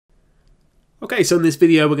Okay, so in this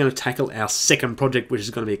video we're going to tackle our second project, which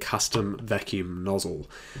is going to be a custom vacuum nozzle.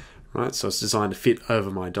 Right, so it's designed to fit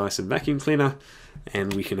over my Dyson vacuum cleaner,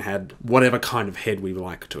 and we can add whatever kind of head we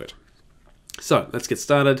like to it. So let's get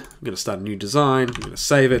started. I'm going to start a new design. I'm going to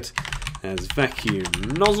save it as vacuum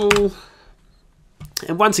nozzle.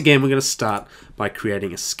 And once again, we're going to start by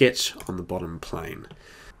creating a sketch on the bottom plane.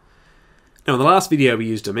 Now in the last video we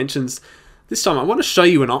used dimensions. This time I want to show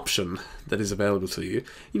you an option that is available to you.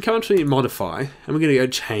 You can come to modify, and we're going to go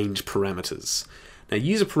change parameters. Now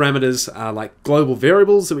user parameters are like global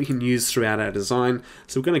variables that we can use throughout our design.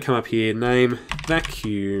 So we're going to come up here, name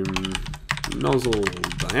vacuum nozzle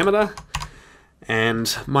diameter,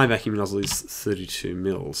 and my vacuum nozzle is 32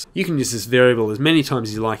 mils. You can use this variable as many times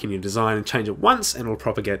as you like in your design and change it once, and it'll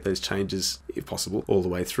propagate those changes, if possible, all the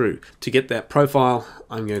way through. To get that profile,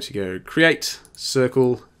 I'm going to go create,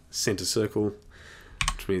 circle, center circle,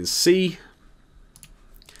 which means C,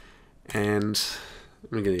 and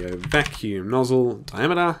I'm going to go vacuum nozzle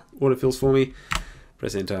diameter, autofills for me,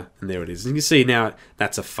 press enter, and there it is. And you can see now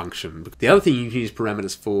that's a function. The other thing you can use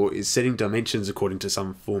parameters for is setting dimensions according to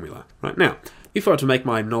some formula. Right now, if I were to make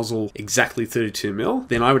my nozzle exactly 32 mil,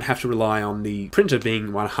 then I would have to rely on the printer being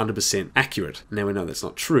 100% accurate. Now we know that's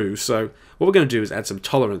not true, so what we're going to do is add some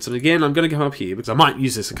tolerance. And again, I'm going to come up here, because I might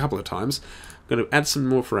use this a couple of times. I'm going to add some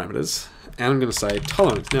more parameters, and I'm going to say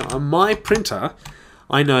tolerance. Now on my printer,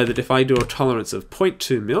 I know that if I do a tolerance of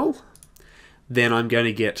 0.2 mil, then I'm going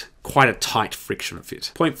to get quite a tight friction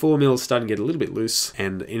fit. 0.4 mil is starting to get a little bit loose,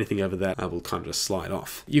 and anything over that will kind of just slide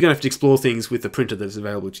off. You're going to have to explore things with the printer that is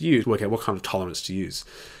available to you to work out what kind of tolerance to use.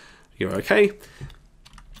 You go OK,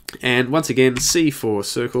 and once again C for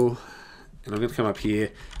circle, and I'm going to come up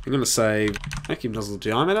here. I'm going to say vacuum nozzle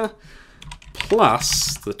diameter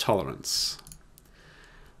plus the tolerance.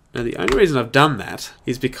 Now the only reason I've done that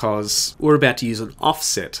is because we're about to use an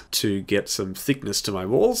offset to get some thickness to my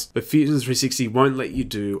walls, but Fusion 360 won't let you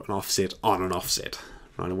do an offset on an offset,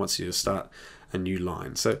 right? It wants you to start a new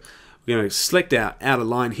line. So we're going to select our outer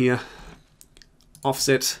line here,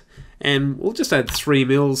 offset, and we'll just add 3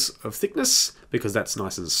 mils of thickness because that's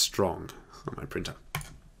nice and strong on my printer.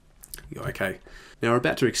 You go OK. Now we're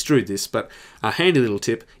about to extrude this, but a handy little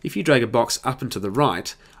tip, if you drag a box up and to the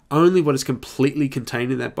right, only what is completely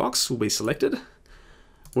contained in that box will be selected.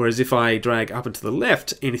 Whereas if I drag up and to the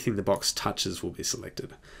left, anything the box touches will be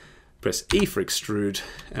selected. Press E for extrude,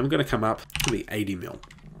 and we're going to come up to the 80 mil.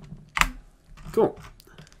 Cool.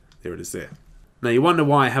 There it is there. Now you wonder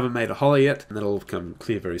why I haven't made a hollow yet, and that'll become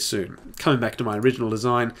clear very soon. Coming back to my original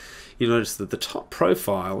design, you notice that the top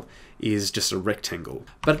profile is just a rectangle,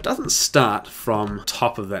 but it doesn't start from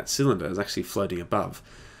top of that cylinder, it's actually floating above.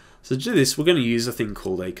 So to do this, we're going to use a thing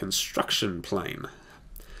called a construction plane.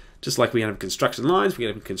 Just like we have construction lines, we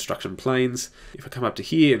have construction planes. If I come up to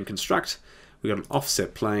here and construct, we've got an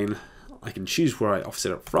offset plane. I can choose where I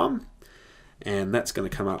offset it from, and that's going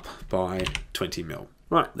to come up by 20 mil.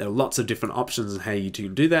 Right, there are lots of different options on how you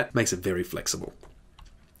can do that. Makes it very flexible.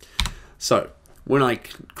 So when I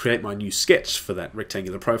create my new sketch for that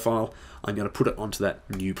rectangular profile, I'm going to put it onto that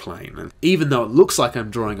new plane. And even though it looks like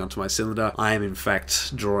I'm drawing onto my cylinder, I am in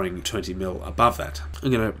fact drawing 20 mil above that.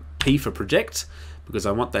 I'm going to P for project because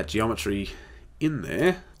I want that geometry in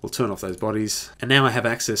there. We'll turn off those bodies. And now I have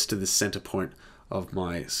access to the center point of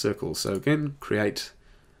my circle. So again, create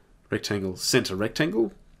rectangle, center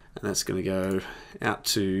rectangle. And that's going to go out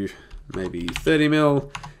to maybe 30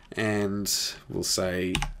 mil, and we'll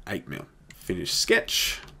say 8 mil. Finish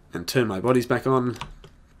sketch and turn my bodies back on.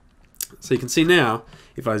 So you can see now,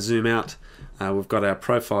 if I zoom out, we've got our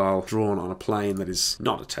profile drawn on a plane that is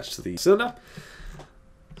not attached to the cylinder.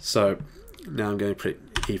 So now I'm going to put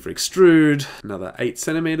E for extrude, another 8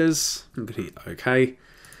 centimeters. I'm going to hit OK.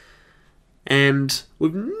 And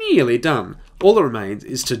we've nearly done. All that remains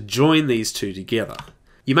is to join these two together.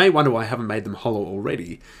 You may wonder why I haven't made them hollow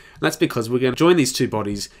already. And that's because we're going to join these two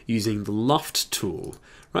bodies using the loft tool.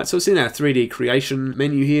 Right, so it's in our 3D creation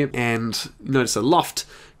menu here, and notice a loft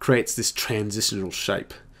creates this transitional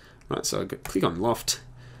shape. Right, so I click on loft,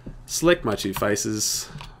 select my two faces,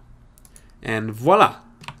 and voila!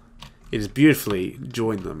 It has beautifully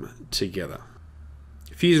joined them together.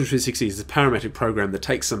 Fusion 360 is a parametric program that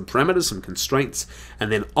takes some parameters, some constraints,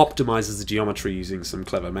 and then optimizes the geometry using some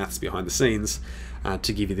clever maths behind the scenes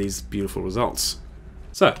to give you these beautiful results.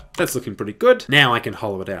 So that's looking pretty good. Now I can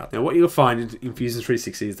hollow it out. Now what you'll find in Fusion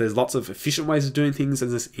 360 is there's lots of efficient ways of doing things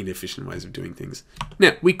and there's inefficient ways of doing things.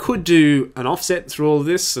 Now we could do an offset through all of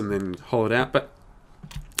this and then hollow it out, but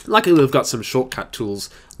luckily we've got some shortcut tools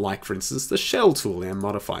like, for instance, the shell tool in our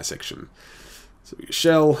modify section. So your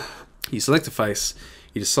shell, you select a face,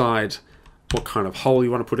 you decide what kind of hole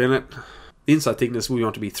you want to put in it. The inside thickness we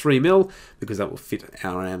want to be 3 mil because that will fit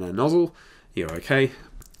around our nozzle. You're okay.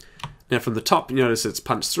 Now from the top, you notice it's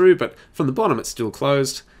punched through, but from the bottom it's still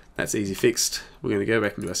closed. That's easy fixed. We're going to go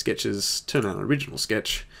back into our sketches, turn on original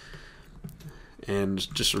sketch,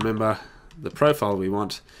 and just remember the profile we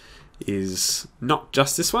want is not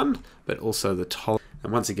just this one, but also the top.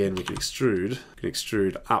 And once again, we can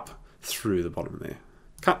extrude up through the bottom there.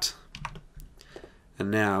 Cut.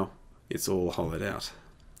 And now it's all hollowed out.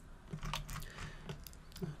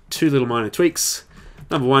 2 little minor tweaks.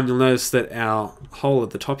 Number 1, you'll notice that our hole at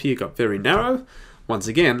the top here got very narrow. Once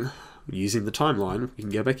again, using the timeline, we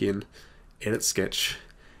can go back in, edit sketch,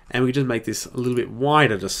 and we can just make this a little bit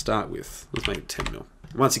wider to start with. Let's make it 10 mil.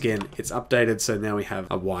 Once again, it's updated, so now we have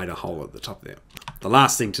a wider hole at the top there. The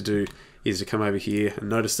last thing to do is to come over here and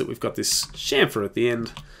notice that we've got this chamfer at the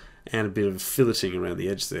end and a bit of filleting around the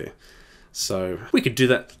edge there. So we could do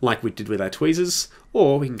that like we did with our tweezers,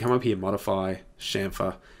 or we can come up here, modify,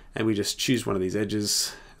 chamfer, and we just choose one of these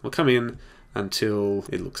edges. We'll come in until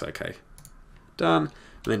it looks okay. Done.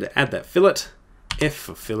 And then to add that fillet, F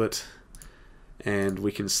for fillet, and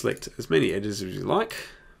we can select as many edges as you like,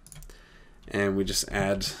 and we just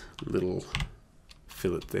add a little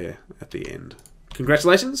fillet there at the end.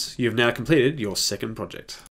 Congratulations, you've now completed your second project.